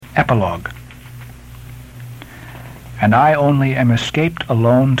Epilogue. And I only am escaped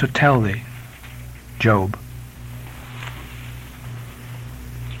alone to tell thee. Job.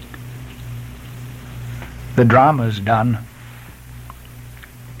 The drama's done.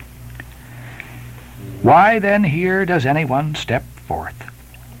 Why then here does anyone step forth?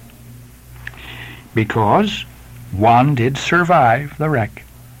 Because one did survive the wreck.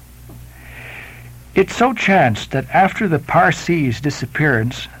 It so chanced that after the Parsee's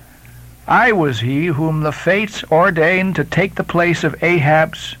disappearance, I was he whom the fates ordained to take the place of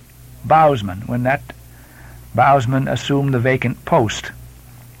Ahab's bowsman when that bowsman assumed the vacant post.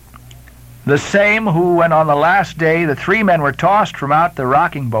 The same who, when on the last day the 3 men were tossed from out the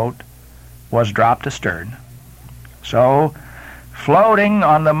rocking boat, was dropped astern. So, floating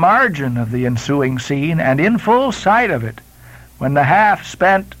on the margin of the ensuing scene, and in full sight of it, when the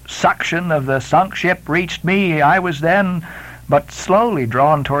half-spent suction of the sunk ship reached me, I was then but slowly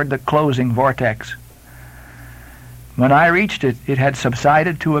drawn toward the closing vortex. When I reached it, it had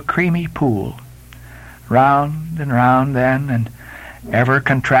subsided to a creamy pool, round and round then, and ever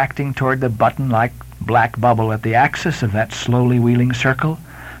contracting toward the button-like black bubble at the axis of that slowly wheeling circle,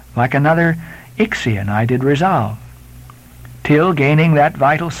 like another Ixion I did resolve, till, gaining that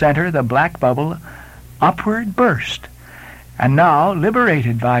vital center, the black bubble upward burst, and now,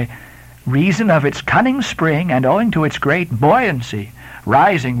 liberated by reason of its cunning spring, and owing to its great buoyancy,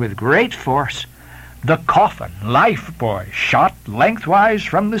 rising with great force, the coffin, life buoy, shot lengthwise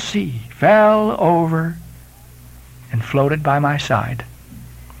from the sea, fell over and floated by my side.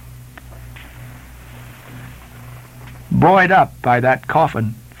 Buoyed up by that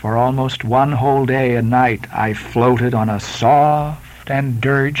coffin, for almost one whole day and night I floated on a soft and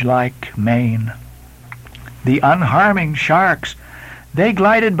dirge-like main. The unharming sharks, they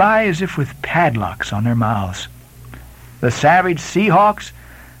glided by as if with padlocks on their mouths. The savage sea-hawks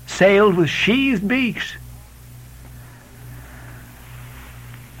sailed with sheathed beaks.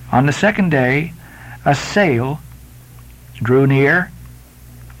 On the second day, a sail drew near,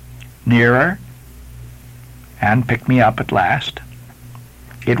 nearer, and picked me up at last.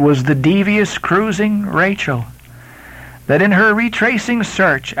 It was the devious cruising Rachel, that in her retracing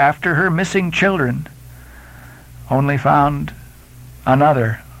search after her missing children only found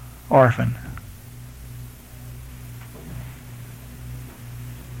another orphan.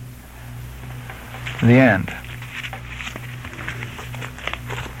 The end.